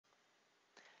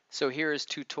So here is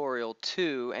tutorial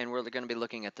 2, and we're going to be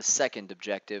looking at the second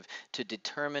objective to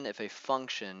determine if a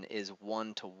function is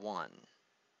one-to-one.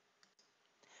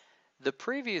 The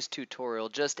previous tutorial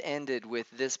just ended with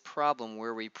this problem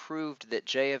where we proved that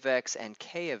j of x and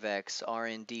k of x are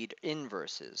indeed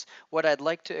inverses. What I'd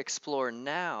like to explore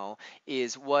now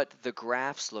is what the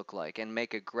graphs look like and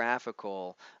make a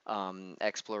graphical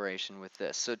exploration with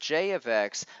this. So j of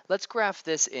x, let's graph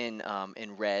this in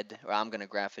red, or I'm going to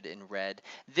graph it in red.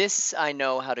 This, I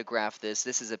know how to graph this.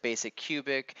 This is a basic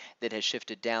cubic that has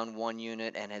shifted down 1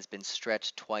 unit and has been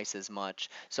stretched twice as much.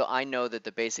 So I know that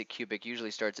the basic cubic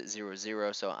usually starts at 0,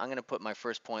 0. So I'm going to put my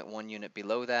first point 1 unit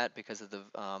below that because of the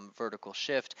vertical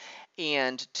shift,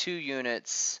 and 2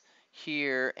 units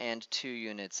here and 2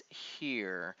 units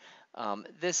here.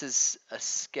 This is a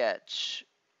sketch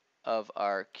of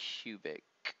our cubic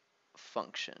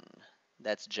function.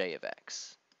 That's j of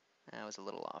x. I was a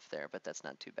little off there, but that's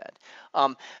not too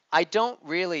bad. I don't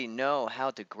really know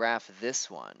how to graph this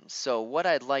one. So what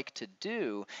I'd like to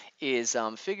do is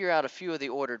figure out a few of the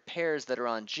ordered pairs that are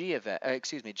on j of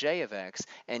x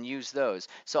and use those.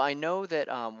 So I know that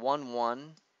 1,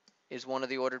 1 is one of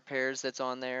the ordered pairs that's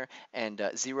on there, and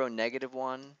 0, negative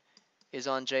 1 is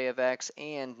on j of x,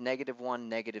 and negative 1,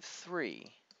 negative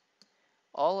 3.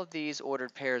 All of these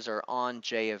ordered pairs are on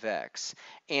j of x.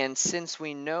 And since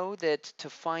we know that to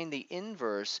find the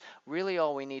inverse, really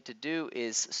all we need to do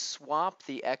is swap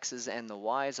the x's and the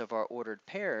y's of our ordered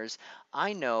pairs,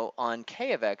 I know on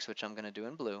k of x, which I'm going to do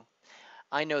in blue,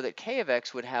 I know that k of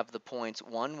x would have the points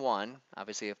 1, 1.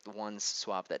 Obviously, if the 1's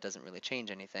swap, that doesn't really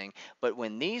change anything. But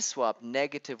when these swap,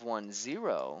 negative 1,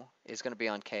 0 is going to be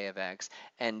on k of x,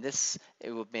 and this,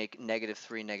 it would make negative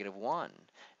 3, negative 1.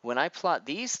 When I plot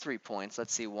these 3 points,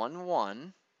 let's see, 1,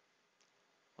 1,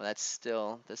 well, that's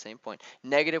still the same point.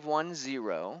 Negative 1,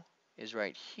 0 is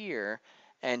right here,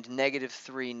 and negative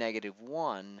 3, negative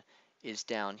 1 is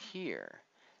down here.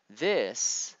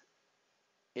 This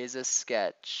is a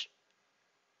sketch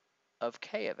of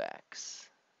k of x.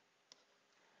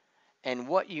 And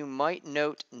what you might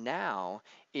note now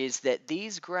is that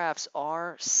these graphs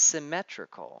are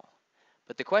symmetrical.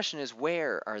 But the question is,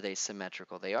 where are they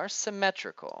symmetrical? They are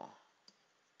symmetrical.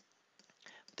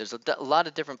 There's a lot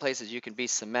of different places you can be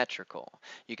symmetrical.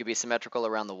 You could be symmetrical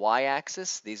around the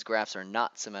y-axis. These graphs are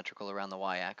not symmetrical around the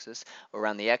y-axis.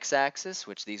 Around the x-axis,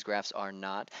 which these graphs are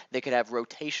not. They could have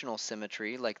rotational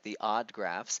symmetry like the odd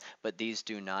graphs, but these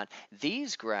do not.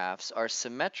 These graphs are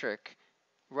symmetric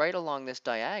right along this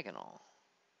diagonal.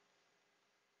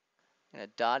 I'm going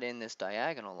to dot in this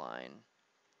diagonal line.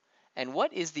 And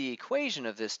what is the equation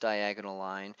of this diagonal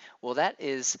line? Well, that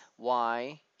is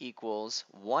y equals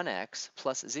 1x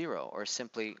plus 0, or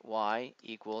simply y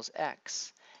equals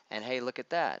x. And hey, look at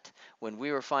that. When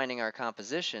we were finding our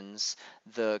compositions,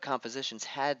 the compositions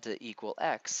had to equal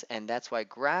x, and that's why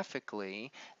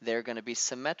graphically they're going to be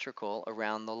symmetrical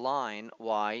around the line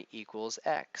y equals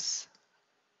x.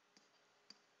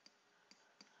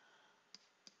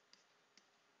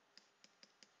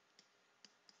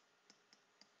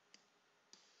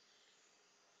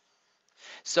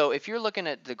 So if you're looking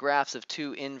at the graphs of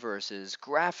two inverses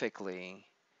graphically,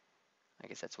 I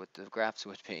guess that's what the graphs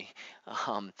would be,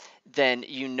 then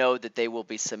you know that they will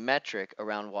be symmetric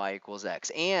around y equals x.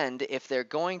 And if they're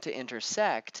going to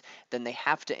intersect, then they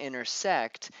have to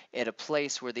intersect at a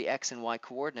place where the x and y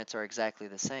coordinates are exactly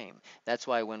the same. That's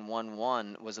why when 1,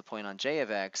 1 was a point on j of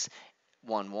x,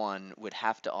 1, 1 would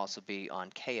have to also be on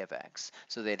k of x.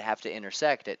 So they'd have to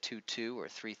intersect at 2, 2, or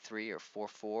 3, 3, or 4,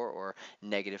 4, or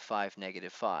negative 5,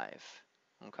 negative 5.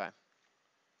 Okay.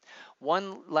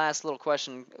 One last little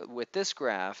question with this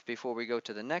graph before we go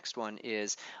to the next one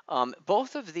is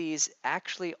both of these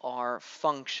actually are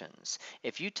functions.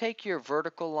 If you take your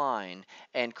vertical line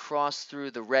and cross through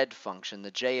the red function,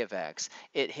 the j of x,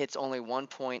 it hits only 1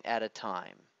 point at a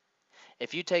time.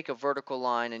 If you take a vertical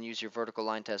line and use your vertical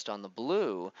line test on the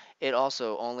blue, it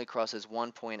also only crosses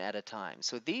 1 point at a time.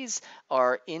 So these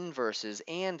are inverses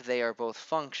and they are both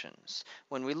functions.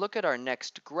 When we look at our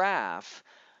next graph,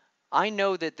 I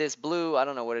know that this blue, I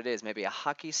don't know what it is, maybe a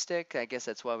hockey stick? I guess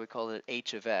that's why we call it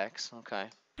h of x. Okay.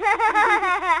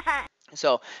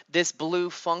 So this blue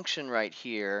function right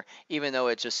here, even though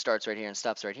it just starts right here and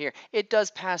stops right here, it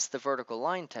does pass the vertical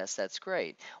line test. That's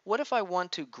great. What if I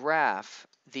want to graph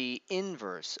the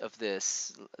inverse of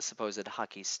this supposed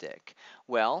hockey stick?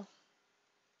 Well,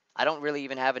 I don't really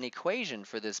even have an equation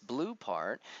for this blue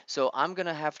part, so I'm going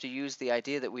to have to use the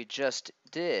idea that we just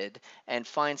did and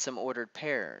find some ordered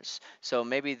pairs. So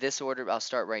maybe this order, I'll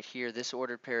start right here. This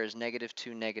ordered pair is negative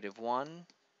 2, negative 1.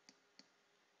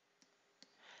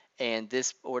 And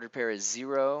this ordered pair is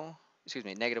 0, excuse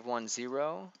me, -1,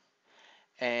 0.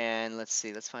 And let's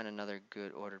see, let's find another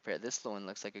good ordered pair. This one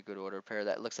looks like a good ordered pair.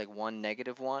 That looks like 1,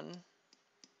 -1.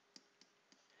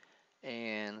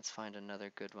 And let's find another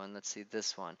good one. Let's see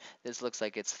this one. This looks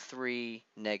like it's 3,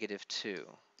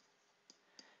 -2.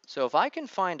 So if I can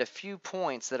find a few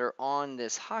points that are on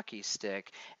this hockey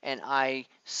stick and I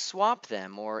swap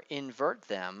them or invert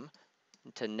them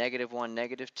to -1,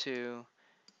 -2,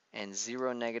 and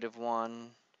 0,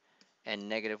 -1, and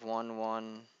 -1,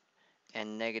 1,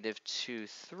 and -2,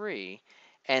 3,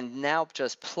 and now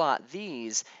just plot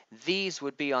these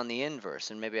would be on the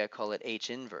inverse, and maybe I call it H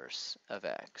inverse of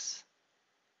x.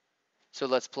 So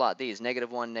let's plot these.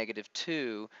 -1,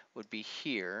 -2 would be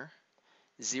here.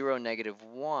 0,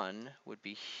 -1 would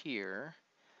be here.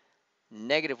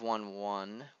 -1,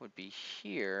 1 would be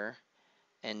here.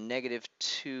 And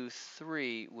 -2,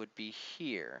 3 would be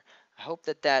here. I hope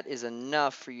that that is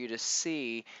enough for you to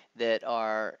see that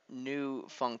our new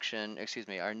function, excuse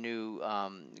me, our new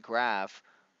graph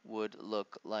would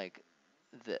look like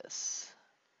this.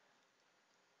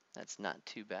 That's not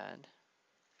too bad.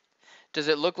 Does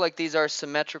it look like these are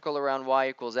symmetrical around y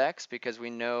equals x? Because we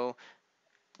know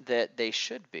that they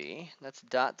should be. Let's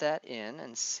dot that in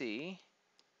and see.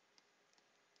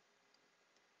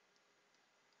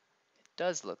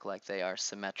 Does look like they are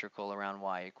symmetrical around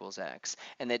y equals x.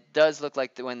 And it does look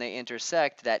like that when they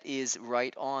intersect, that is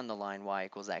right on the line y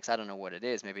equals x. I don't know what it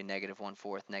is, maybe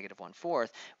 -1/4, -1/4,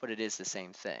 but it is the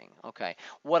same thing. Okay,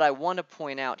 what I want to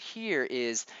point out here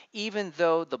is even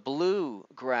though the blue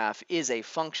graph is a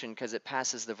function because it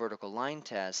passes the vertical line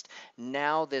test,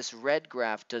 now this red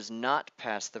graph does not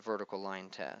pass the vertical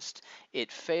line test.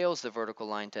 It fails the vertical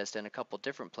line test in a couple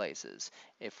different places.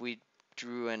 If we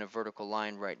drew in a vertical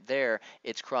line right there,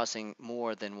 it's crossing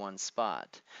more than one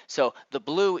spot. So the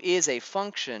blue is a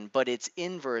function, but its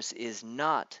inverse is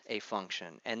not a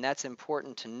function. And that's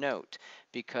important to note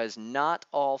because not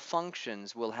all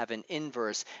functions will have an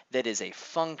inverse that is a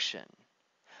function.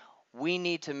 We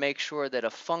need to make sure that a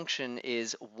function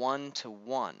is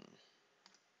 1-to-1.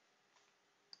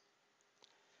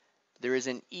 There is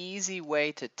an easy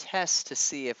way to test to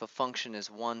see if a function is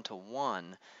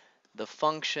 1-to-1. The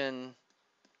function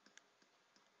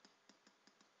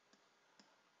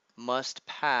must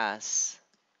pass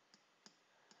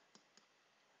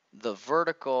the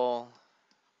vertical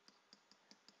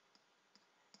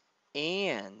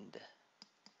and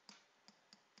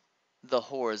the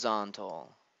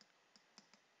horizontal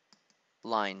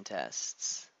line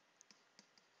tests.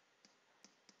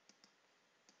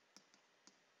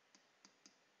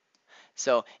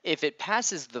 So if it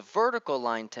passes the vertical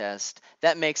line test,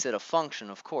 that makes it a function,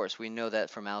 of course. We know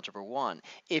that from Algebra 1.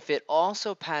 If it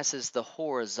also passes the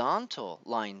horizontal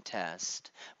line test,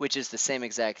 which is the same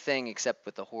exact thing except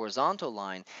with the horizontal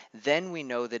line, then we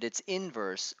know that its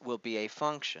inverse will be a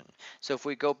function. So if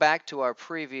we go back to our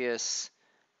previous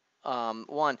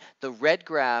one, the red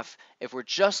graph, if we're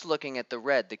just looking at the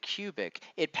red, the cubic,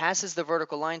 it passes the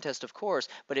vertical line test, of course,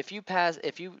 but if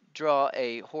you draw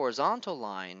a horizontal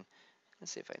line,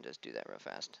 let's see if I can just do that real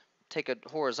fast. Take a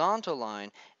horizontal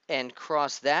line and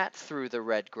cross that through the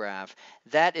red graph.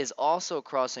 That is also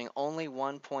crossing only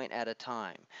one point at a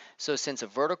time. So since a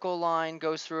vertical line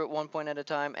goes through it one point at a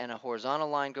time and a horizontal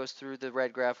line goes through the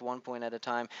red graph one point at a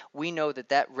time, we know that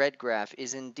that red graph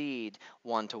is indeed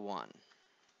 1-to-1.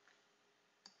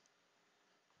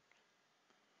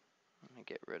 Let me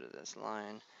get rid of this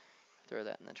line. Throw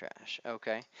that in the trash.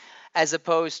 Okay. As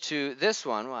opposed to this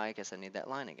one, well, I guess I need that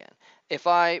line again. If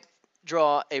I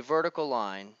draw a vertical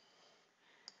line,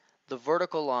 the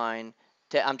vertical line,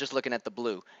 I'm just looking at the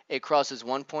blue. It crosses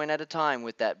one point at a time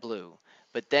with that blue.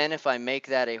 But then if I make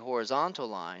that a horizontal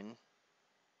line,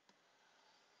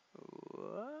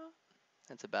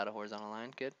 that's about a horizontal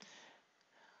line, good.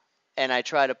 And I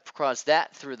try to cross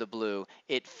that through the blue,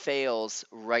 it fails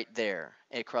right there.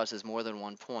 It crosses more than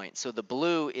one point. So the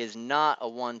blue is not a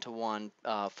 1-to-1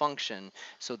 function,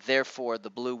 so therefore the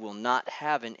blue will not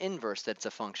have an inverse that's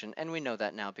a function, and we know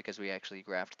that now because we actually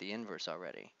graphed the inverse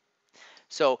already.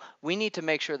 So we need to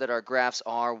make sure that our graphs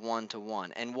are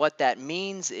 1-to-1, and what that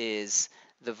means is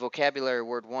the vocabulary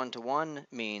word 1-to-1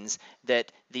 means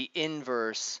that the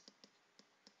inverse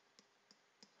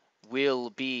will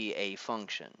be a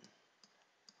function.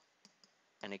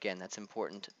 And again, that's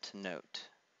important to note.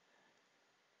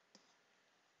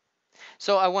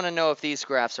 So I want to know if these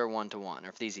graphs are one-to-one, or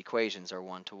if these equations are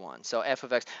one-to-one. So f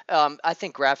of x, I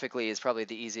think graphically is probably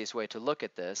the easiest way to look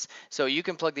at this. So you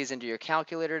can plug these into your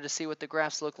calculator to see what the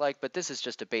graphs look like, but this is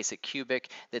just a basic cubic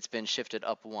that's been shifted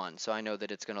up one. So I know that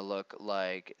it's going to look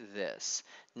like this.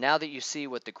 Now that you see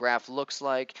what the graph looks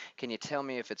like, can you tell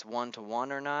me if it's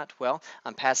one-to-one or not? Well,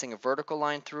 I'm passing a vertical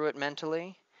line through it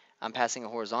mentally. I'm passing a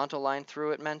horizontal line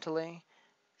through it mentally.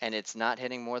 And it's not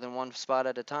hitting more than one spot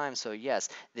at a time. So yes,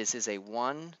 this is a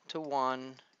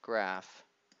one-to-one graph,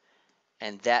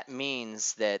 and that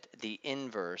means that the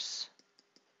inverse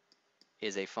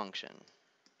is a function.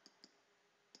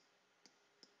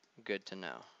 Good to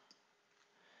know.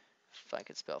 If I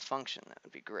could spell function, that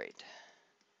would be great.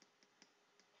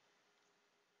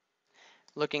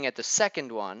 Looking at the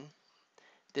second one,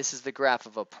 this is the graph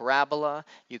of a parabola.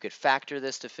 You could factor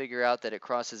this to figure out that it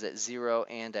crosses at 0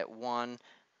 and at 1.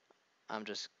 I'm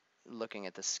just looking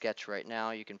at the sketch right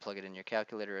now. You can plug it in your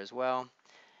calculator as well.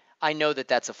 I know that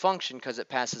that's a function because it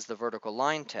passes the vertical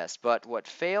line test, but what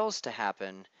fails to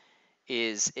happen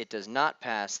is it does not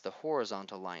pass the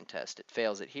horizontal line test. It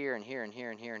fails it here and here and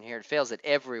here and here and here. It fails it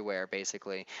everywhere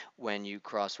basically when you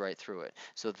cross right through it.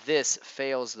 So this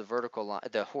fails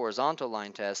the horizontal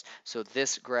line test, so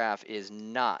this graph is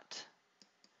not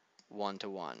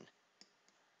one-to-one.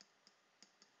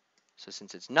 So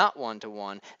since it's not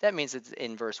one-to-one, that means its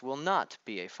inverse will not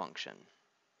be a function.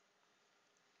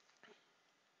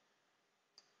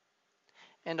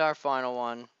 And our final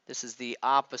one, this is the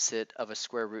opposite of a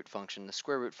square root function. The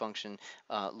square root function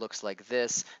looks like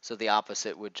this, so the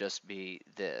opposite would just be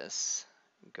this,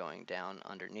 going down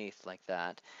underneath like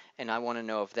that. And I want to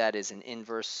know if that is an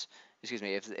inverse, excuse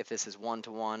me, if this is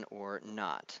one-to-one or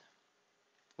not.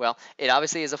 Well, it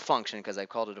obviously is a function because I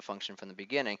called it a function from the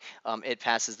beginning. It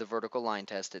passes the vertical line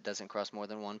test. It doesn't cross more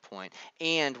than one point.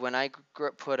 And when I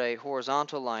put a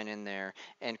horizontal line in there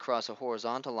and cross a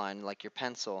horizontal line, like your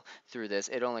pencil, through this,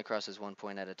 it only crosses one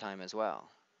point at a time as well.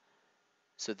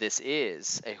 So this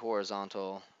is a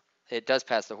horizontal. It does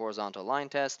pass the horizontal line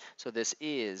test, so this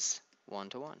is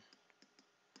one-to-one.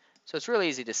 So it's really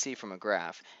easy to see from a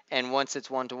graph. And once it's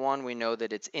one-to-one, we know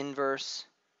that its inverse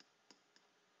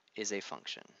is a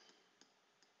function.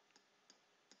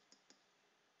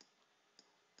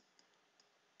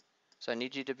 So I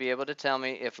need you to be able to tell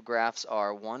me if graphs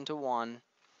are one-to-one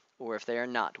or if they are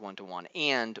not one-to-one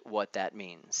and what that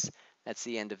means. That's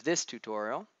the end of this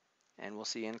tutorial, and we'll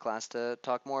see you in class to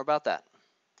talk more about that.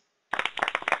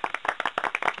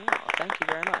 Well, thank you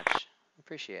very much.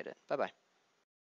 Appreciate it. Bye-bye.